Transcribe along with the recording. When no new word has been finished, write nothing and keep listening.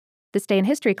This Day in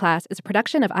History class is a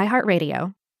production of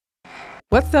iHeartRadio.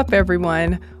 What's up,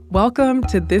 everyone? Welcome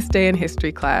to This Day in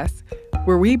History class,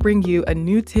 where we bring you a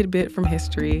new tidbit from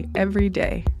history every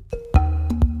day.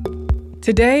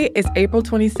 Today is April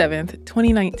 27th,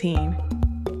 2019.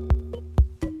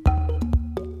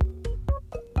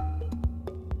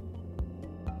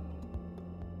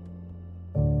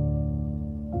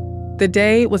 The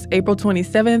day was April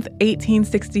 27th,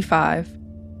 1865.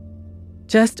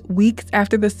 Just weeks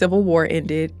after the Civil War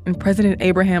ended and President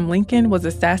Abraham Lincoln was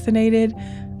assassinated,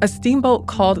 a steamboat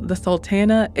called the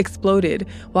Sultana exploded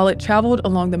while it traveled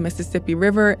along the Mississippi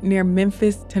River near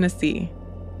Memphis, Tennessee.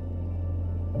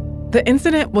 The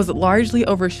incident was largely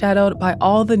overshadowed by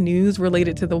all the news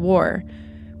related to the war,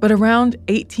 but around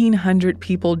 1,800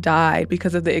 people died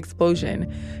because of the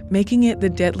explosion, making it the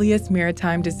deadliest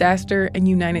maritime disaster in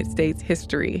United States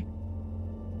history.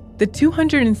 The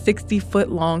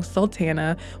 260-foot-long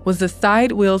Sultana was a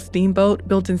side-wheel steamboat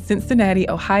built in Cincinnati,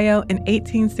 Ohio in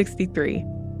 1863.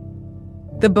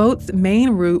 The boat's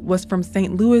main route was from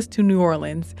St. Louis to New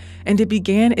Orleans, and it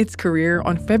began its career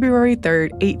on February 3,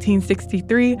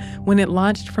 1863, when it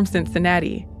launched from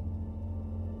Cincinnati.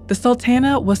 The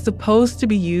Sultana was supposed to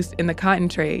be used in the cotton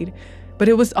trade, but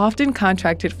it was often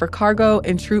contracted for cargo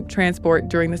and troop transport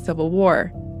during the Civil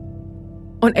War.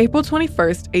 On April 21,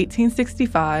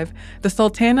 1865, the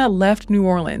Sultana left New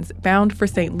Orleans, bound for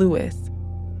St. Louis.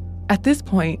 At this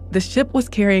point, the ship was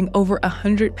carrying over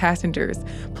 100 passengers,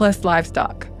 plus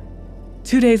livestock.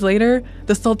 2 days later,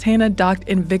 the Sultana docked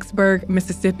in Vicksburg,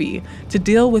 Mississippi, to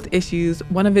deal with issues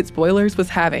one of its boilers was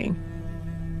having.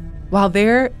 While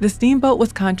there, the steamboat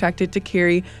was contracted to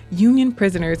carry Union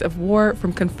prisoners of war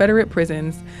from Confederate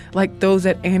prisons, like those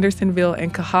at Andersonville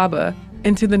and Cahaba,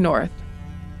 into the North.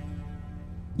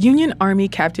 Union Army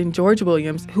Captain George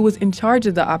Williams, who was in charge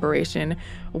of the operation,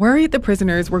 worried the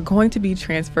prisoners were going to be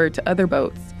transferred to other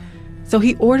boats. So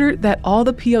he ordered that all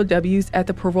the POWs at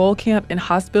the parole camp and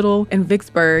hospital in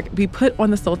Vicksburg be put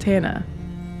on the Sultana.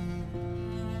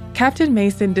 Captain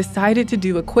Mason decided to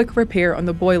do a quick repair on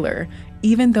the boiler,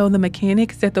 even though the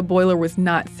mechanic said the boiler was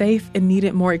not safe and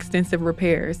needed more extensive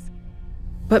repairs.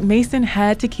 But Mason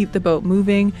had to keep the boat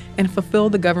moving and fulfill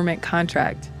the government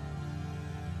contract.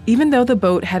 Even though the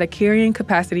boat had a carrying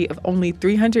capacity of only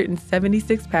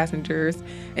 376 passengers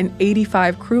and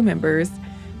 85 crew members,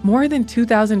 more than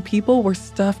 2,000 people were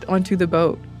stuffed onto the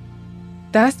boat.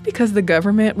 That's because the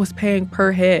government was paying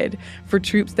per head for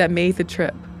troops that made the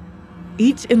trip.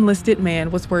 Each enlisted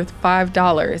man was worth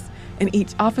 $5, and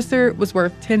each officer was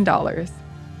worth $10.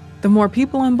 The more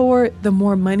people on board, the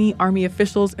more money Army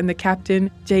officials and the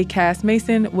captain, J. Cass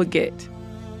Mason, would get.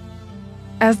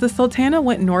 As the Sultana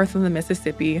went north on the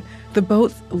Mississippi, the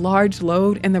boat's large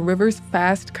load and the river's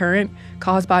fast current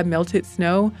caused by melted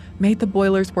snow made the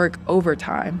boilers work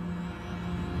overtime.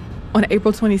 On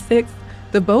April 26th,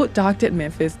 the boat docked at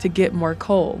Memphis to get more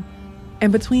coal.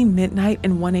 And between midnight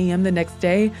and 1 a.m. the next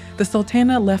day, the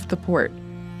Sultana left the port.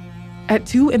 At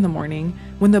 2 in the morning,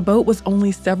 when the boat was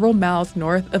only several miles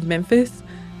north of Memphis,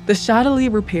 the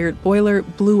shoddily repaired boiler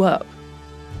blew up.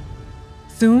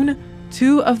 Soon,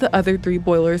 2 of the other 3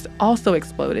 boilers also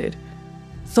exploded.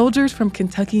 Soldiers from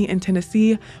Kentucky and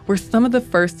Tennessee were some of the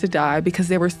first to die because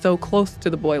they were so close to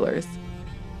the boilers.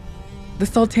 The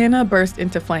Sultana burst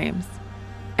into flames,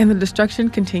 and the destruction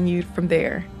continued from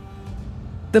there.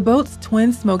 The boat's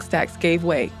twin smokestacks gave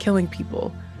way, killing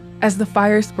people. As the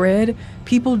fire spread,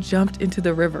 people jumped into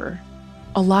the river.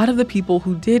 A lot of the people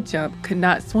who did jump could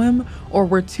not swim or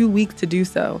were too weak to do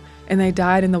so, and they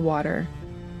died in the water.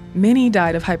 Many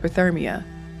died of hypothermia.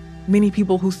 Many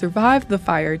people who survived the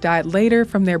fire died later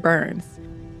from their burns.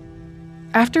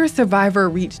 After a survivor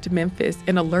reached Memphis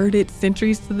and alerted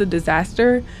sentries to the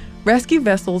disaster, rescue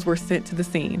vessels were sent to the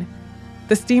scene.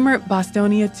 The steamer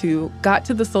Bostonia II got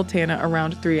to the Sultana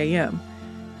around 3 a.m.,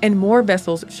 and more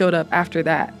vessels showed up after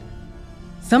that.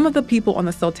 Some of the people on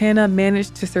the Sultana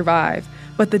managed to survive,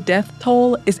 but the death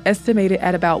toll is estimated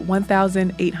at about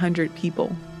 1,800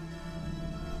 people.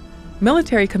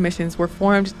 Military commissions were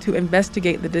formed to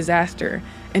investigate the disaster,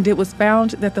 and it was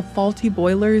found that the faulty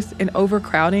boilers and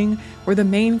overcrowding were the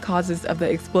main causes of the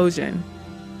explosion.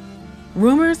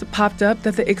 Rumors popped up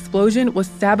that the explosion was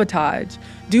sabotage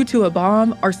due to a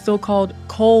bomb or so-called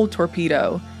coal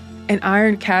torpedo, an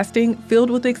iron casting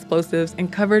filled with explosives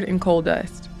and covered in coal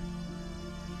dust.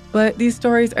 But these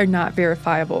stories are not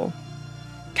verifiable.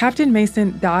 Captain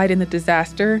Mason died in the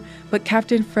disaster, but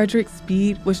Captain Frederick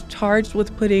Speed was charged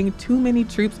with putting too many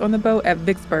troops on the boat at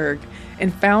Vicksburg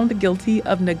and found guilty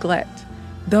of neglect,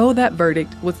 though that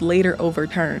verdict was later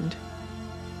overturned.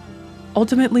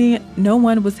 Ultimately, no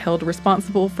one was held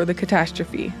responsible for the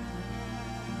catastrophe.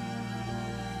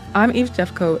 I'm Eve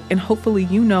Jeffcoat, and hopefully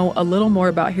you know a little more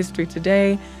about history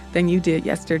today than you did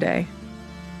yesterday.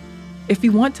 If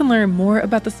you want to learn more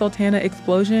about the Sultana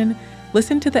explosion,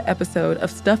 listen to the episode of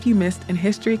Stuff You Missed in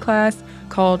History class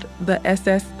called The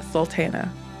SS Sultana.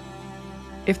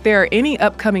 If there are any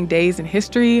upcoming days in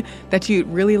history that you'd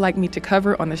really like me to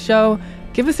cover on the show,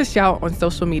 give us a shout on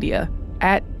social media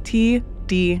at TDIHC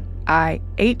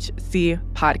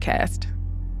Podcast.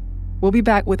 We'll be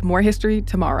back with more history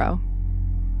tomorrow.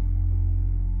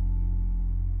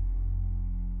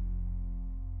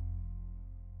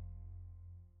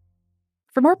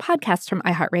 For more podcasts from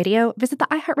iHeartRadio, visit the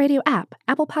iHeartRadio app,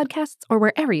 Apple Podcasts, or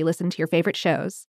wherever you listen to your favorite shows.